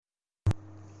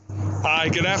Hi,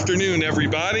 good afternoon,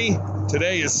 everybody.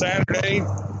 Today is Saturday,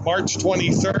 March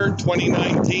 23rd,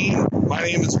 2019. My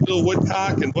name is Bill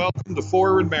Woodcock, and welcome to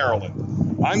Forward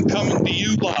Maryland. I'm coming to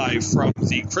you live from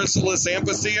the Chrysalis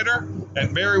Amphitheater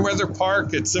at Merriweather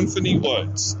Park at Symphony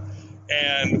Woods.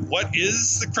 And what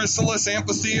is the Chrysalis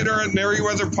Amphitheater at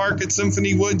Merriweather Park at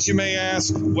Symphony Woods, you may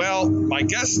ask? Well, my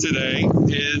guest today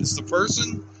is the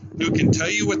person who can tell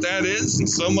you what that is and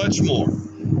so much more.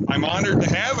 I'm honored to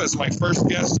have as my first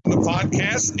guest on the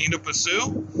podcast, Nina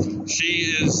Basu.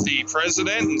 She is the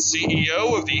president and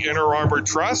CEO of the Inner Arbor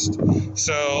Trust.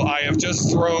 So I have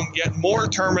just thrown yet more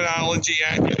terminology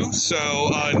at you. So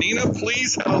Nina,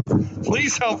 please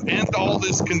help end all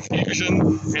this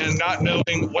confusion and not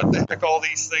knowing what the heck all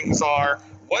these things are.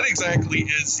 What exactly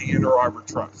is the Inner Arbor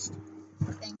Trust?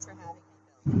 Thanks for having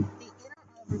me, Bill. The Inner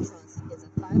Arbor Trust is a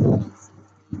 501c3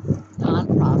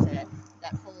 nonprofit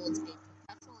that holds a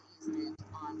perpetual easement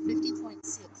on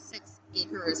 50.66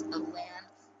 acres of land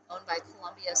owned by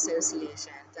Columbia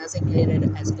Association,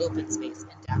 designated as open space in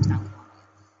downtown Columbia.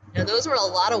 Now, those are a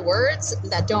lot of words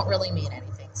that don't really mean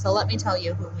anything. So let me tell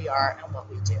you who we are and what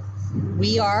we do.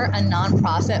 We are a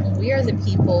nonprofit, and we are the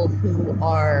people who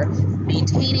are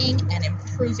maintaining and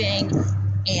improving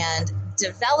and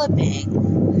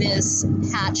developing this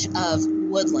patch of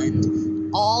woodland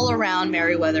all around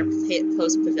Merriweather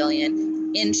Post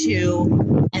Pavilion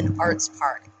into an arts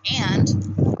park. And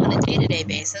on a day-to-day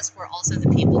basis, we're also the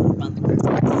people who run the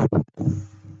Chrysalis.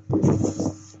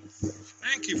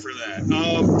 Thank you for that.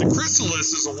 The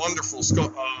Chrysalis is a wonderful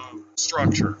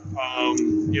structure.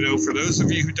 For those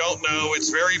of you who don't know, it's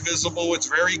very visible. It's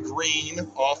very green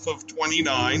off of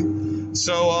 29.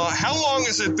 So how long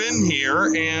has it been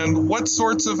here, and what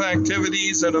sorts of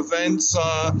activities and events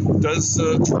does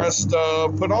the Trust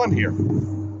put on here?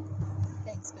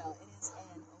 Thanks, Bill. It is an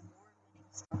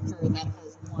award-winning structure that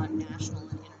has won national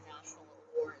and international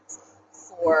awards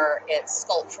for its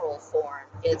sculptural form.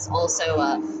 It's also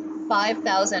a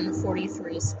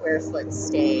 5,043 square foot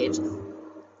stage.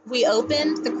 We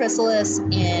opened the Chrysalis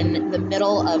in the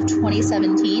middle of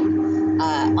 2017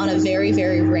 on a very,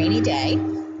 very rainy day.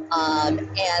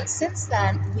 And since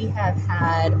then, we have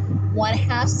had one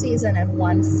half season and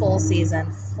one full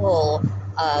season full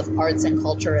of arts and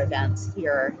culture events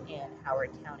here in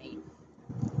Howard County.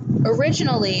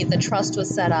 Originally, the trust was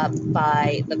set up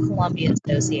by the Columbia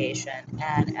Association,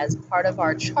 and as part of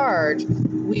our charge,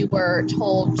 we were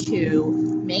told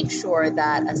to make sure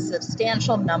that a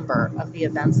substantial number of the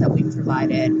events that we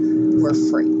provided were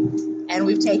free. And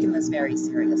we've taken this very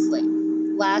seriously.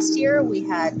 Last year, we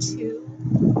had two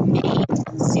main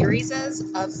series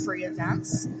of free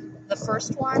events. The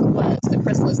first one was the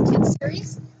Chrysalis Kids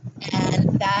Series,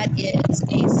 and that is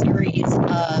a series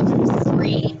of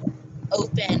free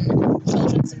open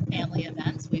children's and family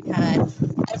events. We've had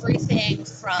everything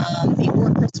from the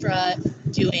orchestra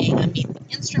doing a Meet the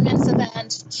Instruments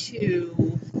event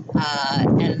to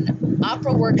an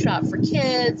opera workshop for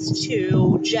kids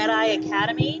to Jedi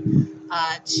Academy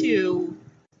to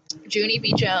Junie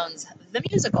B. Jones, the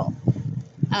musical.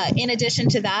 In addition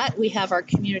to that, we have our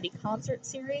community concert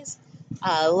series.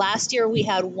 Last year, we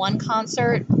had one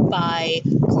concert by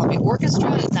Columbia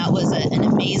Orchestra. That was an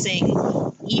amazing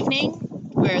evening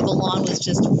where the lawn was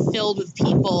just filled with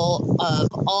people of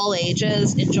all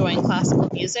ages enjoying classical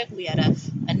music. We had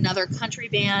another country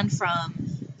band from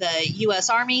the U.S.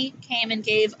 Army came and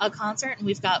gave a concert, and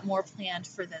we've got more planned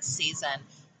for this season.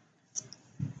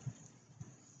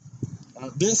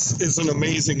 This is an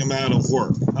amazing amount of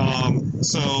work.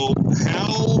 So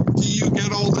how do you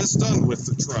get all this done with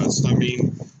the Trust? I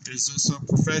mean, is this a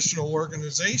professional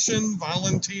organization,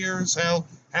 volunteers?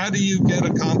 How do you get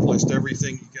accomplished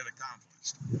everything you get accomplished?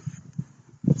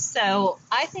 So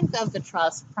I think of the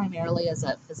Trust primarily as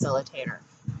a facilitator.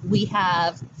 We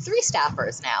have 3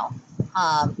 staffers now,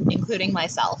 including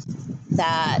myself,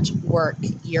 that work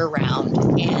year-round,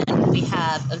 and we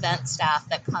have event staff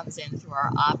that comes in through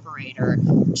our operator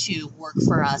to work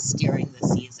for us during the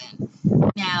season.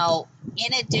 Now,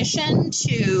 in addition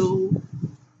to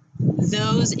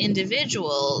those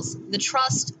individuals, the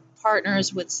Trust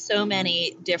partners with so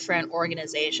many different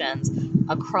organizations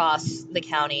across the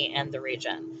county and the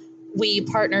region. We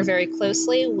partner very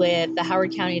closely with the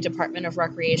Howard County Department of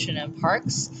Recreation and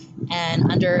Parks,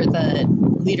 and under the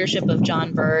leadership of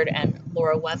John Bird and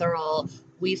Laura Weatherall,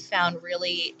 we've found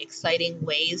really exciting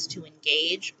ways to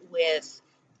engage with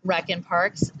Rec and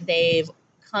Parks. They've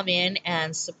come in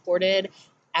and supported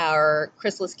our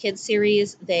Chrysalis Kids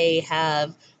series. They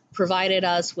have provided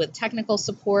us with technical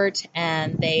support,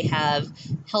 and they have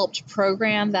helped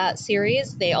program that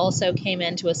series. They also came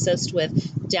in to assist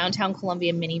with Downtown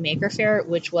Columbia Mini Maker Faire,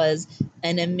 which was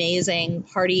an amazing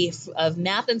party of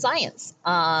math and science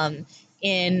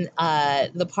in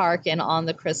the park and on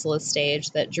the Chrysalis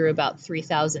stage that drew about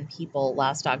 3,000 people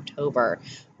last October.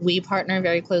 We partner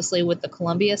very closely with the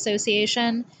Columbia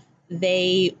Association.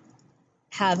 They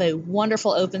have a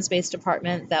wonderful open space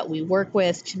department that we work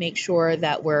with to make sure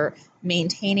that we're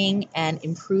maintaining and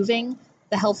improving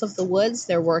the health of the woods.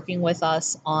 They're working with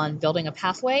us on building a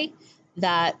pathway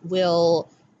that will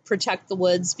protect the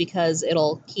woods because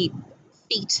it'll keep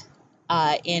feet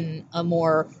in a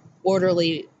more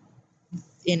orderly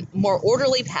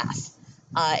path.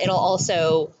 It'll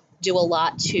also do a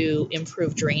lot to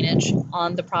improve drainage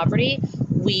on the property.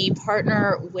 We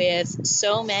partner with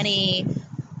so many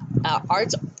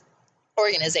arts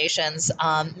organizations,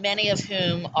 many of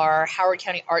whom are Howard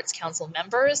County Arts Council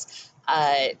members.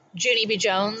 Junie B.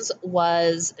 Jones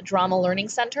was Drama Learning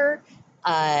Center.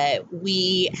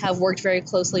 We have worked very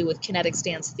closely with Kinetics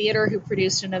Dance Theater, who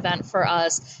produced an event for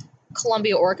us.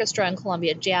 Columbia Orchestra and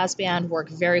Columbia Jazz Band work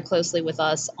very closely with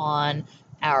us on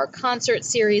our concert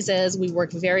series. We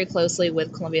work very closely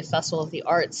with Columbia Festival of the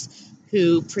Arts,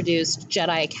 who produced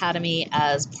Jedi Academy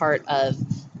as part of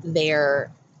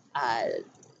their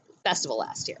festival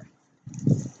last year.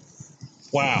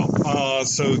 Wow.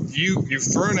 So you've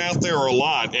thrown out there a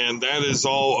lot, and that is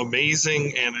all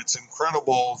amazing, and it's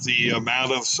incredible the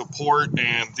amount of support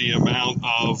and the amount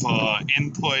of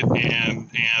input and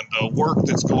work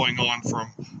that's going on from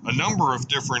a number of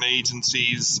different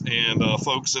agencies and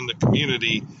folks in the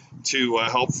community to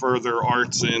help further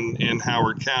arts in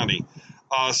Howard County.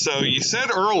 So you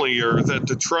said earlier that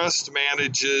the trust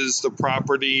manages the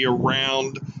property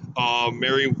around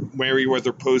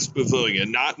Merriweather Post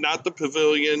Pavilion, not the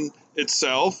pavilion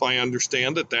itself. I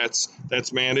understand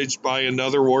that's managed by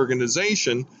another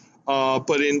organization.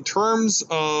 But in terms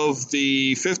of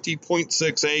the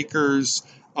 50.6 acres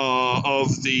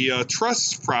of the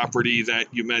trust property that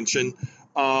you mentioned,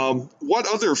 what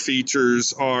other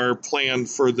features are planned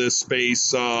for this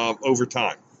space over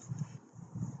time?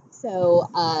 So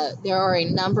there are a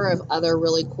number of other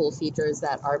really cool features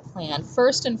that are planned.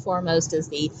 First and foremost is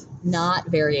the not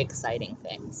very exciting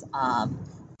things.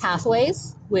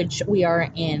 Pathways, which we are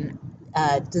in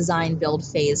design build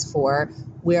phase for.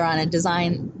 We're on a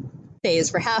design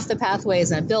phase for half the pathways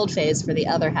and a build phase for the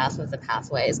other half of the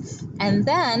pathways. And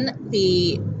then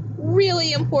the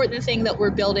really important thing that we're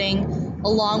building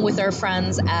along with our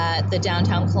friends at the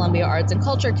Downtown Columbia Arts and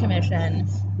Culture Commission,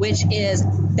 which is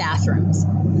bathrooms.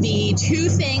 The two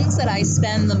things that I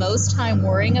spend the most time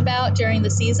worrying about during the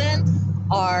season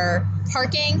are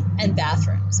parking and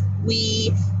bathrooms.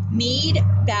 We need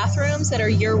bathrooms that are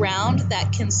year-round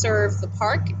that can serve the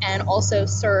park and also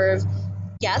serve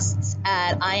guests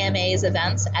at IMA's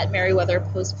events at Merriweather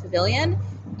Post Pavilion.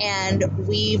 And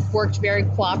we've worked very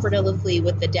cooperatively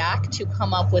with the DAC to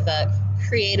come up with a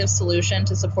creative solution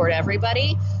to support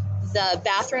everybody. The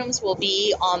bathrooms will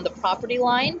be on the property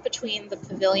line between the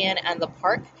pavilion and the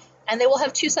park, and they will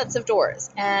have two sets of doors.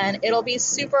 And it'll be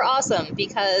super awesome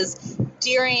because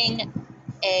during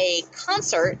a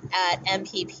concert at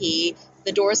MPP,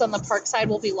 the doors on the park side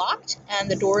will be locked and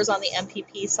the doors on the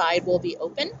MPP side will be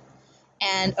open.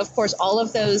 And of course, all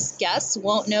of those guests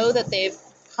won't know that they've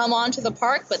come onto the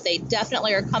park, but they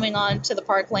definitely are coming on to the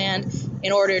parkland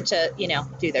in order to,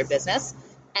 do their business.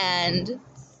 And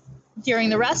during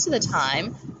the rest of the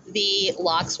time, the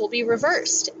locks will be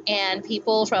reversed and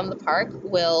people from the park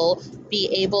will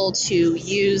be able to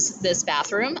use this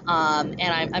bathroom.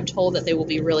 And I'm told that they will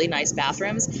be really nice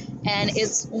bathrooms. And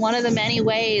it's one of the many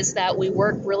ways that we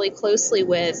work really closely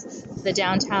with the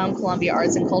Downtown Columbia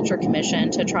Arts and Culture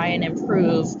Commission to try and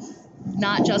improve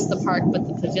not just the park, but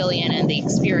the pavilion and the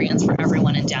experience for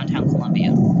everyone in downtown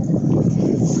Columbia.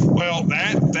 Well,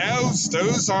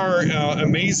 those are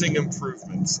amazing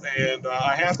improvements, and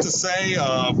I have to say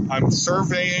I'm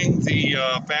surveying the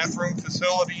bathroom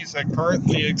facilities that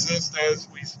currently exist as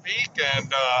we speak,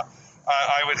 and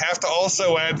I would have to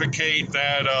also advocate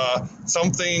that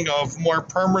something of more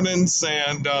permanence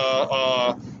and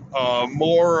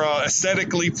more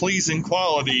aesthetically pleasing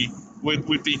quality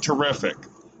would be terrific.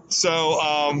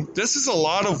 So this is a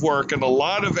lot of work and a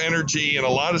lot of energy and a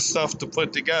lot of stuff to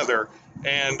put together.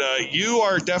 And you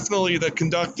are definitely the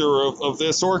conductor of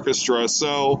this orchestra.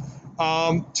 So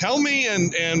tell me,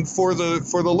 and for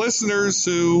the listeners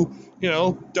who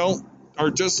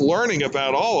are just learning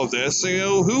about all of this,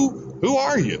 who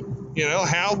are you?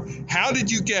 How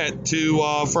did you get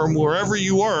to from wherever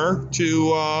you were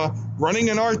to running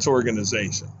an arts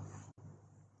organization?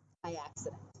 By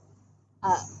accident.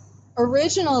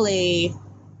 Originally,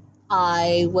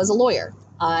 I was a lawyer.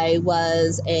 I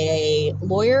was a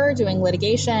lawyer doing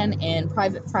litigation in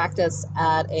private practice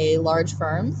at a large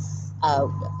firm, a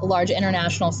large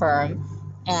international firm,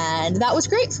 and that was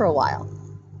great for a while.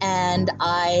 And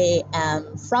I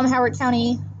am from Howard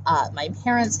County. My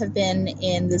parents have been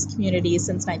in this community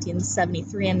since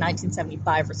 1973 and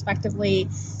 1975, respectively,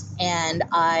 and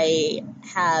I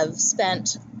have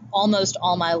spent almost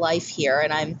all my life here,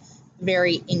 and I'm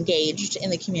very engaged in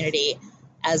the community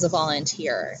as a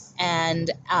volunteer.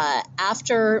 And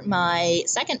after my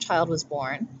second child was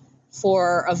born,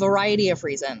 for a variety of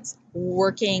reasons,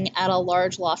 working at a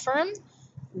large law firm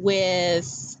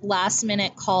with last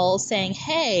minute calls saying,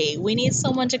 hey, we need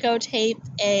someone to go take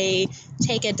a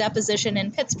deposition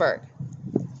in Pittsburgh.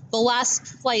 The last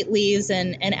flight leaves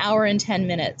in an hour and 10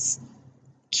 minutes.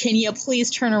 Can you please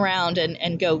turn around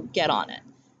and go get on it?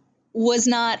 Was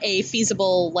not a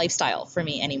feasible lifestyle for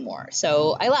me anymore.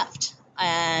 So I left.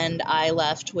 And I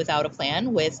left without a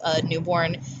plan, with a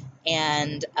newborn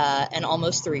and an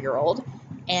almost 3-year-old.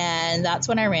 And that's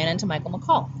when I ran into Michael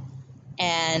McCall.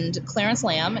 And Clarence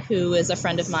Lamb, who is a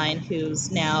friend of mine who's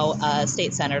now a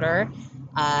state senator,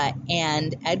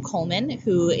 and Ed Coleman,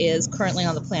 who is currently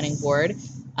on the planning board,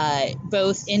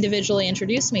 both individually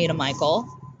introduced me to Michael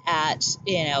at,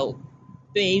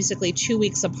 basically 2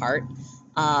 weeks apart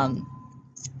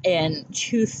in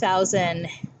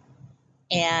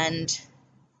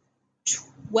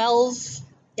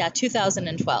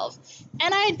 2012.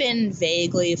 And I had been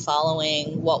vaguely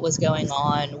following what was going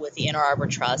on with the Inner Arbor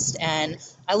Trust. And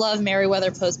I love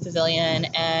Merriweather Post Pavilion.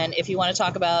 And if you want to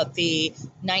talk about the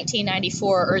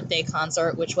 1994 Earth Day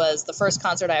concert, which was the first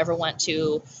concert I ever went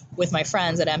to with my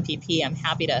friends at MPP, I'm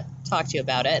happy to talk to you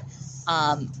about it.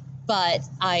 But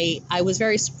I was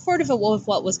very supportive of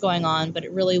what was going on, but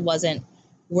it really wasn't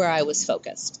where I was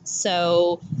focused.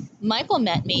 So Michael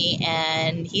met me,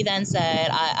 and he then said,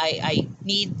 I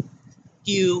need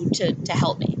you to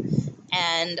help me.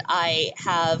 And I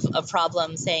have a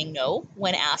problem saying no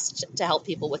when asked to help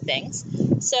people with things.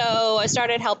 So I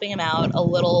started helping him out a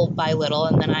little by little,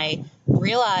 and then I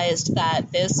realized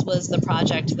that this was the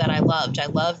project that I loved. I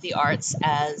love the arts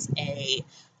as a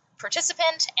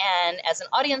participant and as an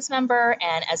audience member,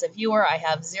 and as a viewer. I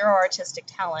have zero artistic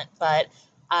talent, but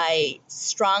I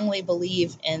strongly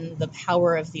believe in the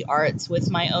power of the arts. With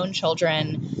my own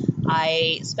children,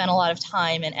 I spent a lot of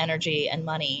time and energy and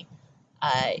money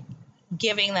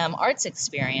giving them arts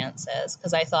experiences,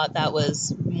 because I thought that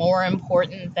was more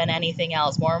important than anything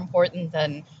else, more important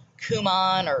than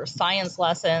Kumon or science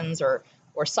lessons or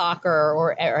soccer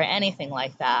or anything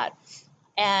like that.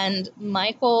 And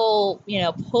Michael,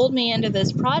 pulled me into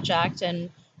this project, and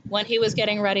when he was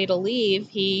getting ready to leave,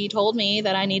 he told me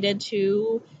that I needed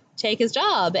to take his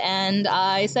job. And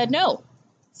I said no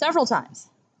several times.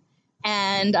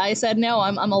 And I said, no,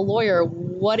 I'm a lawyer.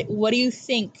 What do you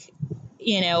think,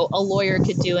 a lawyer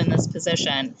could do in this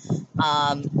position?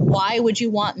 Why would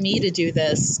you want me to do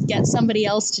this? Get somebody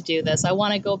else to do this. I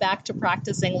want to go back to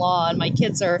practicing law, and my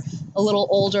kids are a little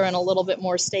older and a little bit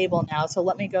more stable now, so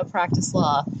let me go practice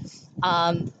law.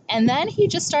 And then he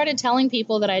just started telling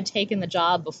people that I'd taken the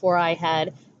job before I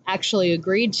had actually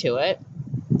agreed to it.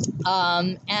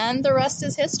 And the rest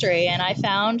is history. And I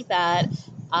found that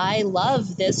I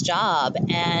love this job,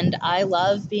 and I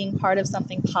love being part of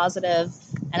something positive,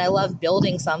 and I love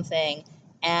building something,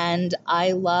 and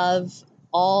I love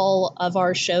all of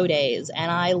our show days,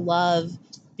 and I love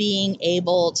being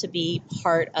able to be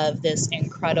part of this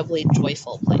incredibly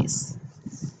joyful place.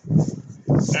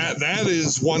 That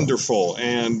is wonderful,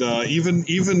 and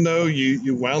even though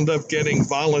you wound up getting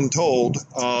voluntold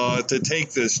to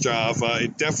take this job,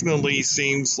 it definitely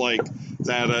seems like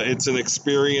that it's an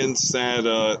experience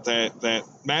that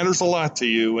matters a lot to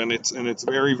you, and it's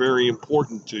very, very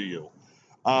important to you.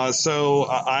 So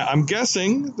I'm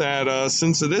guessing that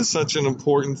since it is such an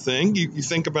important thing, you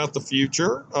think about the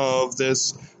future of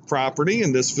this property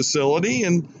and this facility,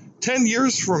 and 10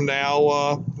 years from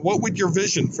now, what would your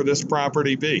vision for this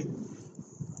property be?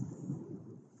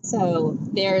 So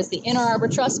there's the Inner Arbor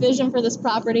Trust vision for this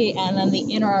property, and then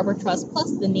the Inner Arbor Trust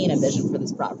plus the NINA vision for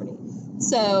this property.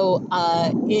 So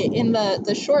in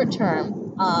the short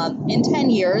term, in 10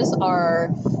 years,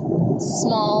 our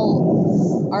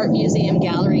small art museum,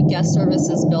 gallery, guest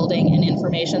services building, and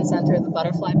information center, the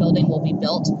Butterfly Building, will be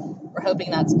built. We're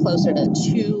hoping that's closer to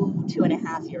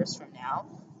 2.5 years from now.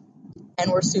 And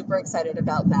we're super excited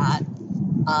about that.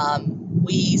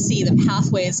 We see the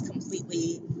pathways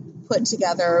completely put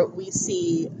together. We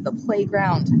see the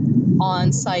playground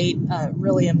on site, a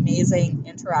really amazing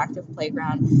interactive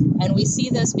playground. And we see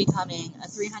this becoming a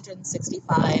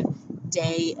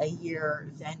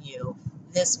 365-day-a-year venue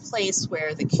this place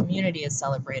where the community is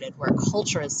celebrated, where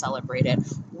culture is celebrated,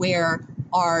 where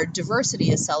our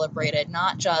diversity is celebrated,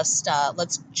 not just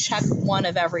let's check one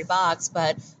of every box,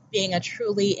 but being a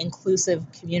truly inclusive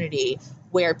community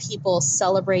where people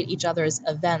celebrate each other's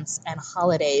events and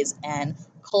holidays and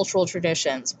cultural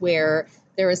traditions, where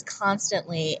there is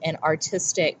constantly an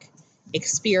artistic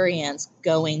experience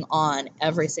going on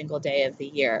every single day of the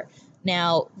year.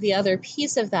 Now, the other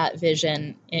piece of that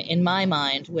vision, in my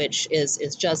mind, which is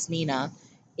just Nina,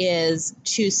 is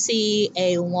to see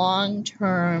a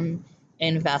long-term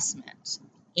investment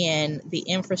in the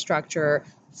infrastructure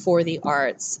for the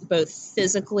arts, both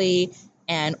physically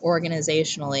and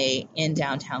organizationally in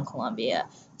downtown Columbia.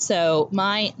 So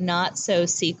my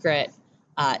not-so-secret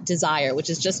desire, which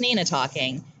is just Nina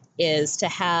talking, is to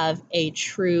have a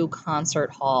true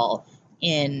concert hall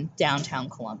in downtown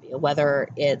Columbia, whether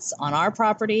it's on our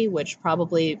property, which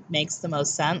probably makes the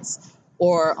most sense,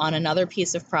 or on another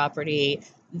piece of property.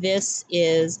 This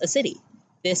is a city.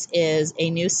 This is a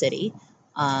new city.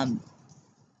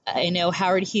 I know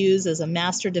Howard Hughes is a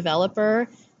master developer,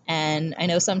 and I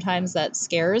know sometimes that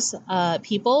scares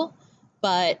people,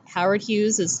 but Howard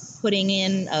Hughes is putting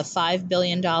in a $5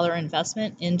 billion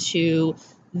investment into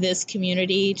this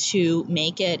community to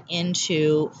make it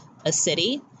into a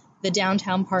city. The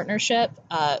Downtown Partnership,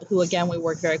 who again we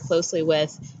work very closely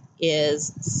with,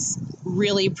 is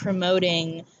really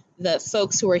promoting the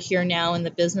folks who are here now in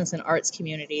the business and arts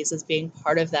communities as being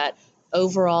part of that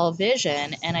overall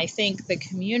vision. And I think the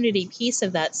community piece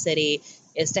of that city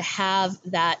is to have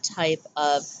that type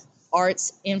of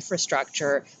arts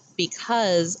infrastructure,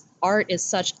 because art is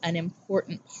such an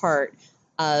important part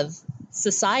of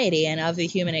society and of the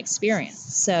human experience.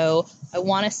 So I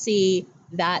want to see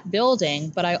that building,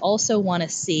 but I also want to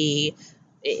see,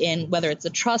 in whether it's a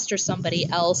trust or somebody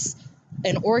else,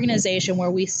 an organization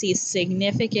where we see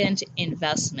significant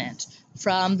investment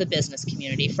from the business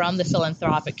community, from the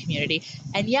philanthropic community,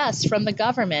 and yes, from the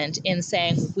government in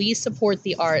saying we support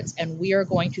the arts and we are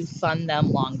going to fund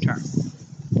them long term.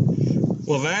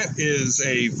 Well, that is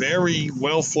a very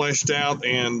well fleshed out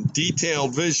and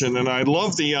detailed vision, and I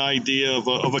love the idea of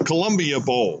a Columbia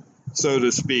Bowl, so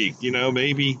to speak. You know,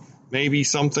 maybe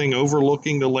something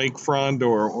overlooking the lakefront,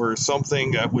 or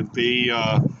something that would be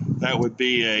a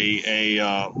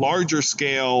larger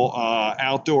scale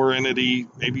outdoor entity,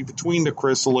 maybe between the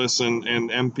Chrysalis and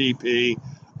MPP,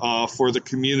 for the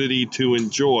community to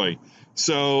enjoy.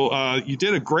 So you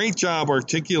did a great job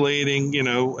articulating,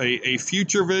 a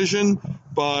future vision.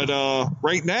 But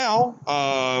right now,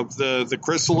 the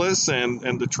Chrysalis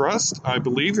and the Trust, I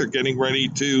believe, are getting ready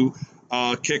to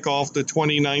kick off the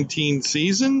 2019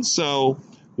 season. So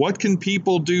what can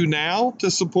people do now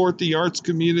to support the arts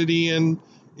community in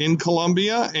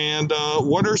Columbia? And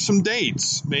what are some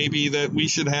dates maybe that we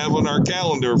should have on our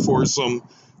calendar for some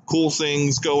cool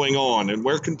things going on? And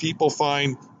where can people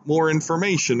find more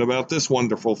information about this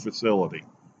wonderful facility?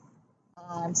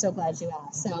 I'm so glad you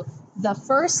asked. So the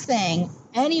first thing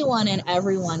anyone and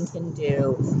everyone can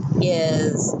do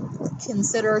is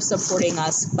consider supporting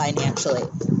us financially.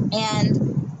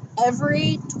 And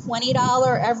every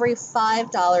 $20, every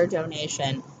 $5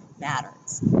 donation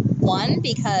matters. One,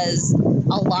 because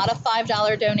a lot of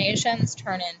 $5 donations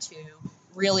turn into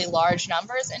really large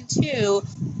numbers, and two,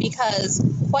 because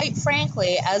quite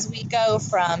frankly, as we go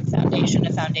from foundation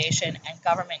to foundation and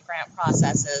government grant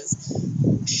processes,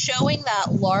 showing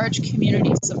that large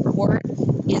community support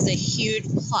is a huge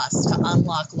plus to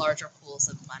unlock larger pools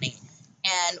of money.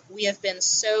 And we have been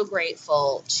so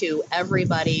grateful to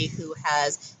everybody who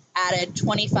has added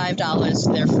 $25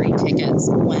 to their free tickets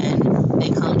when they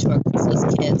come to a Chrysalis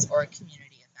Kids or a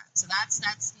community event. So that's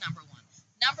number one.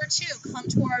 Number two, come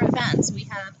to our events. We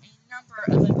have a number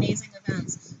of amazing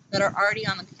events that are already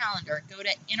on the calendar. Go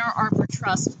to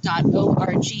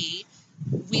innerarbortrust.org.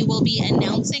 We will be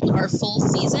announcing our full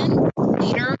season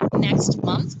later next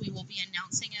month. We will be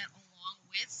announcing it along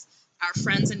with our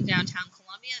friends in Downtown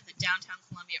Columbia, the Downtown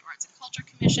Columbia Arts and Culture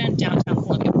Commission, Downtown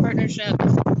Columbia Partnership,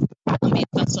 Columbia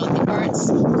Festival of the Arts,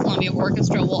 Columbia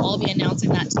Orchestra. We'll all be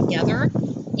announcing that together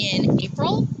in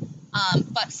April.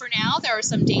 But for now, there are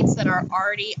some dates that are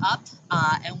already up,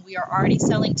 and we are already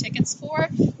selling tickets for.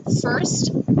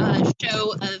 First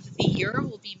show of the year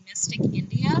will be Mystic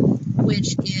India,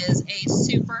 which is a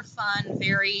super fun,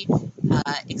 very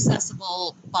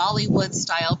accessible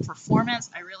Bollywood-style performance.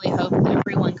 I really hope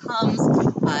everyone comes.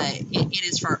 It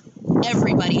is for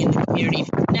everybody in the community. If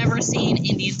you've never seen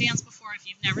Indian dance before, if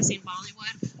you've never seen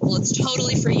Bollywood, well, it's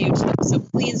totally for you too. So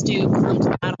please do come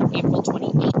to that on April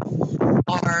 28th.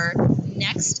 Our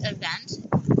next event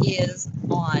is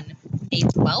on May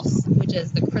 12th, which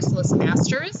is the Chrysalis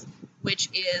Masters, which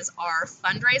our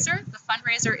fundraiser. The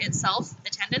fundraiser itself,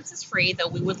 attendance is free, though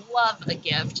we would love a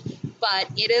gift, but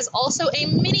it is also a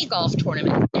mini golf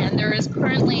tournament, and there is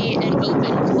currently an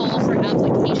open call for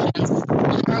applications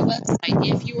on our website.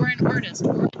 If you are an artist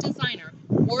or a designer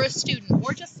or a student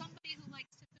or just somebody who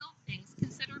likes to build things,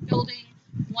 consider building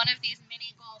one of these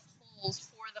mini golf holes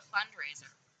for the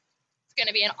fundraiser. It's going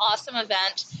to be an awesome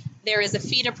event. There is a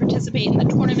fee to participate in the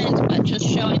tournament, but just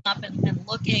showing up and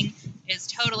looking is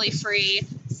totally free.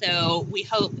 So we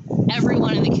hope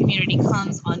everyone in the community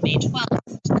comes on May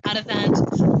 12th to that event.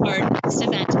 Our next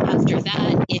event after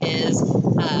that is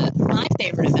my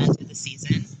favorite event of the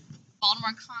season.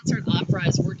 Baltimore Concert Opera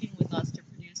is working with us to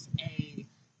produce a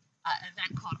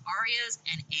event called Arias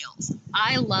and Ales.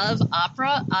 I love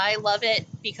opera. I love it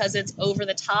because it's over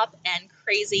the top and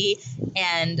crazy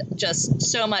and just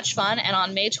so much fun. And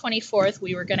on May 24th,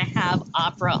 we were going to have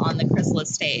opera on the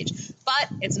Chrysalis stage. But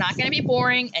it's not going to be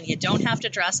boring, and you don't have to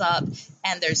dress up,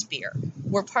 and there's beer.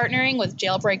 We're partnering with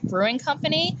Jailbreak Brewing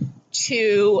Company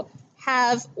to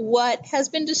have what has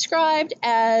been described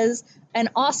as an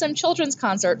awesome children's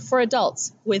concert for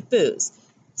adults with booze.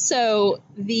 So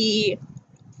the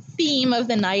theme of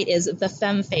the night is the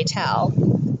Femme Fatale,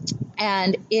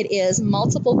 and it is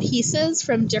multiple pieces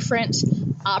from different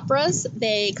operas.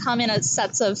 They come in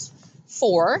sets of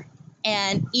 4,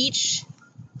 and each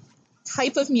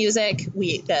type of music,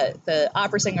 the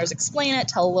opera singers explain it,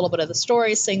 tell a little bit of the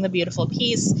story, sing the beautiful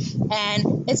piece,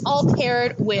 and it's all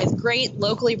paired with great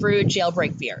locally brewed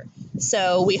Jailbreak beer.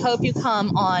 So we hope you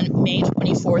come on May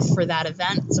 24th for that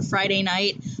event. It's a Friday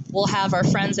night. We'll have our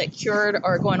friends at Cured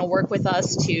are going to work with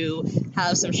us to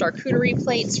have some charcuterie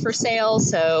plates for sale.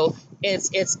 So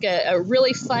it's a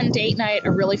really fun date night,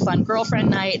 a really fun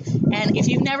girlfriend night. And if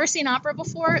you've never seen opera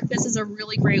before, this is a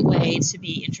really great way to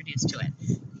be introduced to it.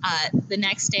 The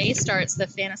next day starts the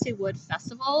Fantasy Wood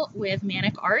Festival with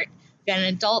Manic Art. We've got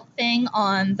an adult thing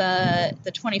on the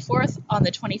 24th. On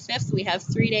the 25th, we have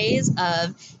 3 days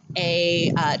of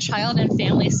a child and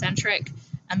family-centric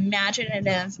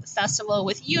imaginative festival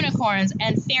with unicorns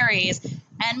and fairies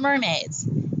and mermaids.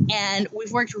 And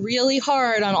we've worked really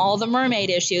hard on all the mermaid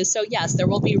issues. So yes, there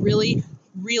will be really,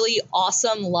 really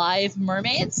awesome live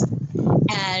mermaids.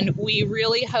 And we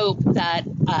really hope that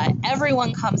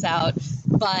everyone comes out,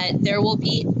 but there will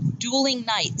be dueling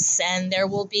knights and there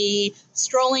will be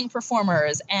strolling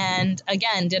performers. And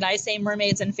again, did I say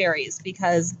mermaids and fairies?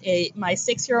 Because my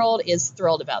 6-year-old is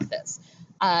thrilled about this.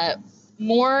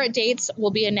 More dates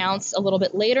will be announced a little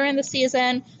bit later in the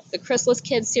season. The Chrysalis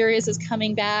Kids series is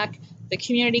coming back. The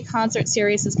community concert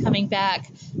series is coming back.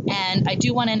 And I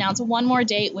do want to announce one more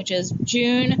date, which is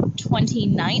June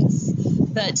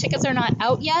 29th. The tickets are not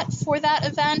out yet for that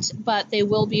event, but they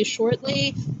will be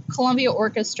shortly. Columbia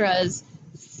Orchestra's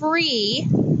free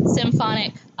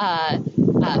symphonic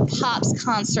Pops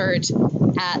concert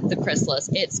at the Chrysalis.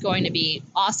 It's going to be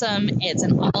awesome. It's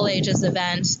an all-ages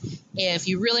event. If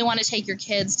you really want to take your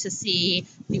kids to see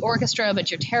the orchestra, but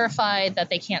you're terrified that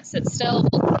they can't sit still,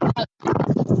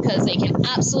 because they can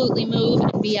absolutely move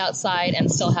and be outside and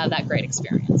still have that great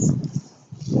experience.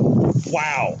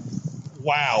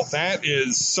 Wow, that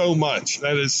is so much.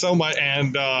 That is so much.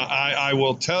 And I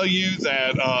will tell you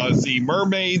that the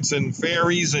mermaids and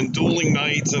fairies and dueling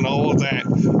knights and all of that,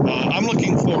 I'm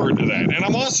looking forward to that. And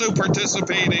I'm also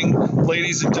participating,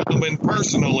 ladies and gentlemen,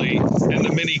 personally in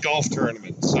the mini golf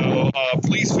tournament. So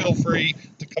please feel free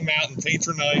to come out and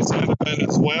patronize that event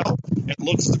as well. It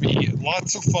looks to be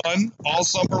lots of fun all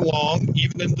summer long,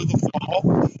 even into the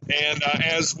fall. And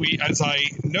as I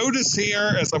notice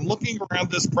here, as I'm looking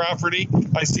around this property,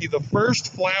 I see the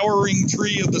first flowering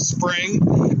tree of the spring,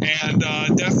 and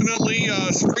definitely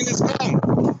spring has come.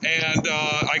 And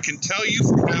I can tell you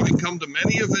from having come to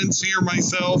many events here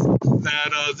myself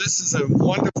that this is a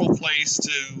wonderful place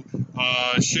to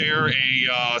share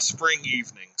a spring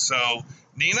evening. So,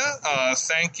 Nina,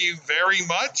 thank you very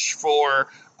much for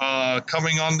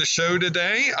coming on the show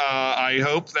today. I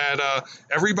hope that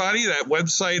everybody, that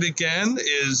website again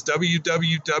is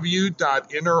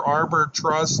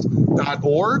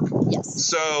www.innerarbortrust.org. Yes.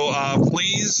 So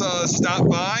please stop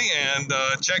by and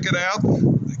check it out.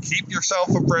 Keep yourself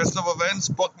abreast of events,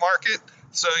 bookmark it,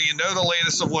 so you know the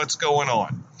latest of what's going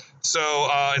on. So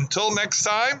until next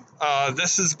time,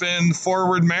 this has been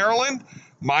Forward Maryland.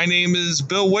 My name is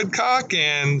Bill Woodcock,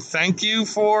 and thank you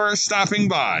for stopping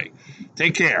by.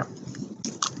 Take care.